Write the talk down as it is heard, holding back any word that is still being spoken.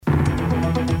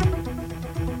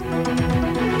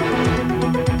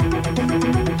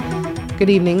Good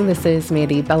evening, this is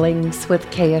Mandy Billings with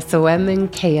KSOM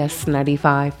and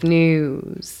KS95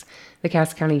 News. The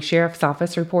Cass County Sheriff's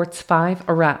Office reports 5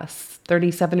 arrests.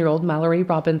 37-year-old Mallory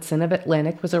Robinson of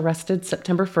Atlantic was arrested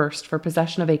September 1st for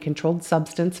possession of a controlled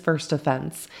substance first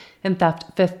offense and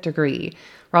theft 5th degree.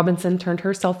 Robinson turned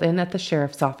herself in at the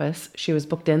sheriff's office. She was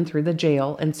booked in through the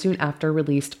jail and soon after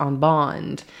released on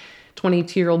bond.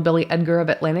 22-year-old Billy Edgar of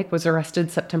Atlantic was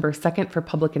arrested September 2nd for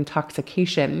public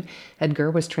intoxication. Edgar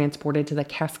was transported to the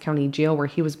Cass County Jail where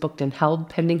he was booked and held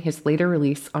pending his later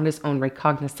release on his own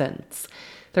recognizance.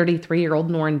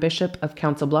 33-year-old Norrin Bishop of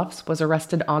Council Bluffs was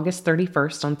arrested August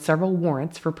 31st on several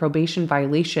warrants for probation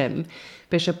violation.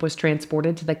 Bishop was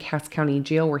transported to the Cass County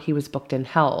Jail where he was booked and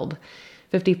held.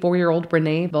 54-year-old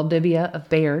Renee Valdivia of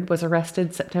Bayard was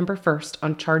arrested September 1st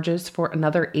on charges for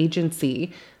another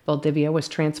agency. Valdivia was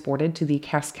transported to the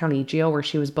Cass County Jail where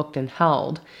she was booked and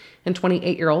held. And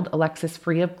 28-year-old Alexis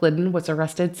Free of Glidden was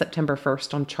arrested September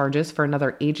 1st on charges for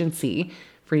another agency.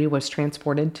 Free was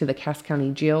transported to the Cass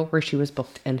County Jail where she was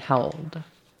booked and held.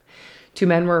 2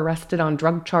 men were arrested on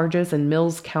drug charges in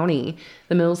Mills County.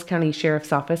 The Mills County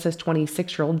Sheriff's Office says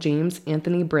 26-year-old James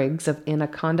Anthony Briggs of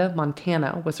Anaconda,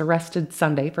 Montana, was arrested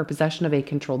Sunday for possession of a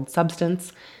controlled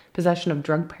substance, possession of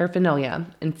drug paraphernalia,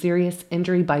 and serious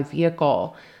injury by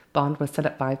vehicle. Bond was set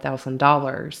at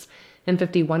 $5,000. And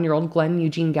 51-year-old Glenn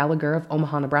Eugene Gallagher of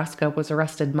Omaha, Nebraska, was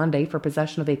arrested Monday for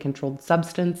possession of a controlled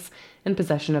substance and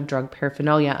possession of drug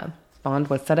paraphernalia. Bond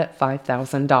was set at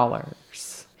 $5,000.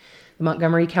 The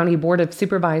Montgomery County Board of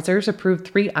Supervisors approved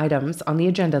 3 items on the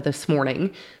agenda this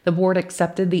morning. The board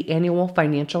accepted the annual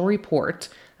financial report,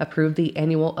 approved the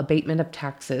annual abatement of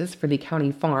taxes for the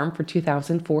county farm for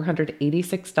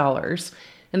 $2,486,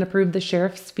 and approved the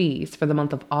sheriff's fees for the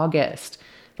month of August.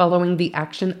 Following the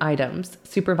action items,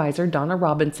 Supervisor Donna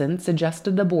Robinson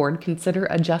suggested the board consider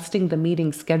adjusting the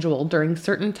meeting schedule during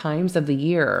certain times of the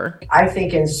year. I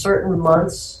think in certain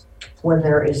months when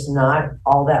there is not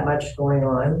all that much going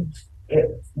on,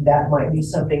 that might be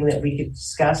something that we could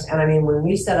discuss. And I mean, when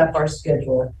we set up our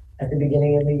schedule at the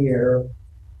beginning of the year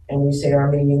and we say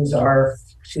our meetings are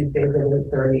Tuesday, Thursday,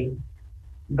 30,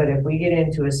 but if we get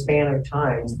into a span of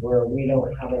time where we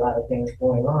don't have a lot of things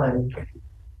going on,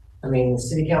 I mean,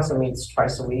 city council meets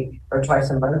twice a week or twice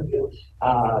a month.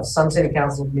 Some city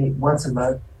councils meet once a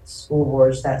month, school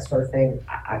boards, that sort of thing.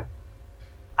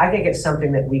 I think it's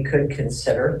something that we could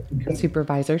consider.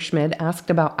 Supervisor Schmid asked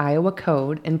about Iowa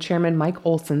Code, and Chairman Mike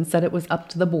Olson said it was up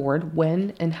to the board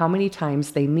when and how many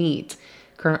times they meet.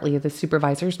 Currently, the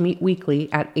supervisors meet weekly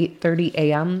at 8:30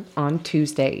 a.m. on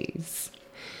Tuesdays.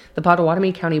 The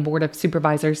Pottawatomie County Board of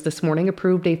Supervisors this morning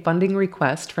approved a funding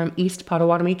request from East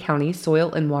Pottawatomie County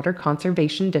Soil and Water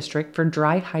Conservation District for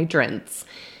dry hydrants.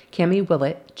 Cammie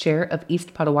Willett, chair of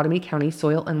East Pottawatomie County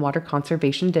Soil and Water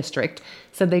Conservation District,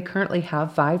 said they currently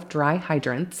have 5 dry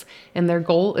hydrants, and their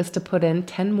goal is to put in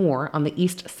 10 more on the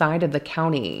east side of the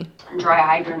county. Dry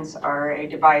hydrants are a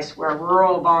device where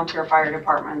rural volunteer fire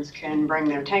departments can bring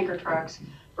their tanker trucks,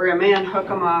 bring them in, hook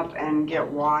them up, and get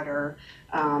water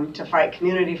to fight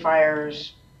community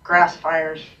fires, grass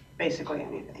fires, basically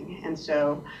anything. And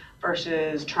so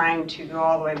versus trying to go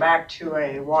all the way back to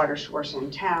a water source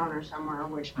in town or somewhere,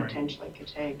 which potentially could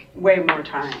take way more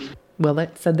time.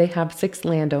 Willett said they have 6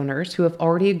 landowners who have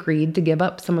already agreed to give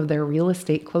up some of their real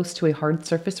estate close to a hard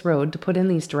surface road to put in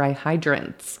these dry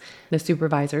hydrants. The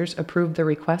supervisors approved the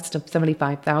request of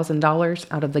 $75,000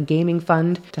 out of the gaming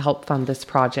fund to help fund this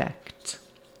project.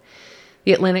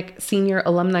 The Atlantic Senior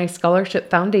Alumni Scholarship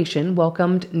Foundation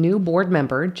welcomed new board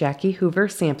member Jackie Hoover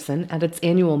Sampson at its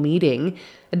annual meeting.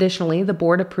 Additionally, the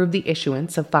board approved the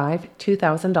issuance of 5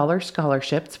 $2,000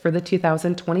 scholarships for the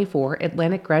 2024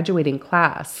 Atlantic graduating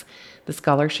class. The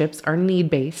scholarships are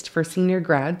need-based for senior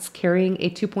grads carrying a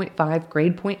 2.5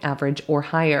 grade point average or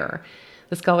higher.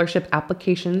 The scholarship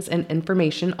applications and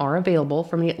information are available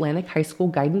from the Atlantic High School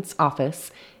Guidance Office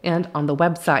and on the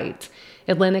website.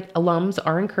 Atlantic alums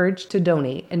are encouraged to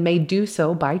donate and may do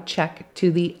so by check to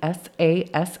the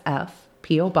SASF,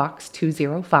 P.O. Box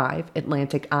 205,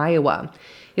 Atlantic, Iowa.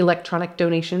 Electronic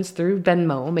donations through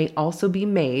Venmo may also be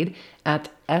made at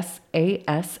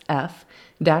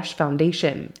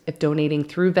SASF-Foundation. If donating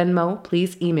through Venmo,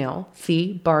 please email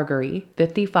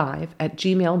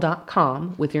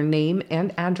cbargery55@gmail.com with your name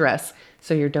and address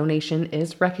so your donation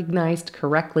is recognized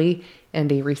correctly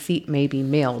and a receipt may be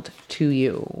mailed to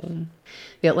you.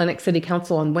 The Atlantic City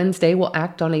Council on Wednesday will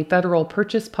act on a federal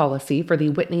purchase policy for the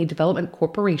Whitney Development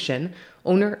Corporation,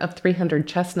 owner of 300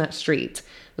 Chestnut Street.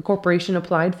 The The corporation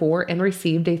applied for and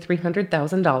received a $300,000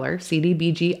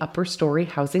 CDBG upper story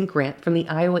housing grant from the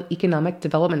Iowa Economic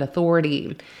Development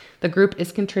Authority. The group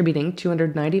is contributing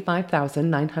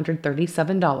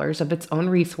 $295,937 of its own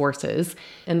resources,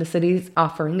 and the city's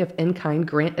offering of in-kind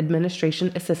grant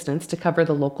administration assistance to cover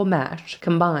the local match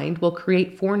combined will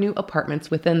create 4 new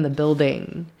apartments within the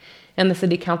building. And the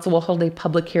City Council will hold a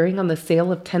public hearing on the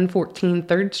sale of 1014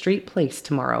 3rd Street Place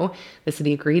tomorrow. The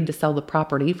city agreed to sell the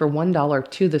property for $1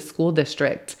 to the school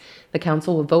district. The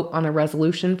council will vote on a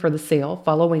resolution for the sale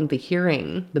following the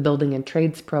hearing. The Building and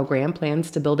Trades program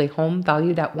plans to build a home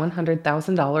valued at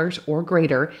 $100,000 or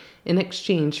greater in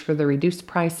exchange for the reduced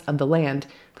price of the land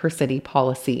per city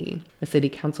policy. The City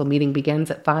Council meeting begins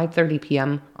at 5:30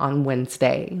 p.m. on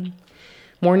Wednesday.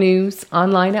 More news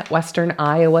online at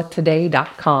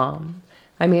westerniowatoday.com.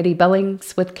 I'm Mandy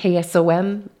Billings with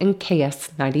KSOM and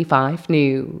KS95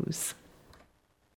 News.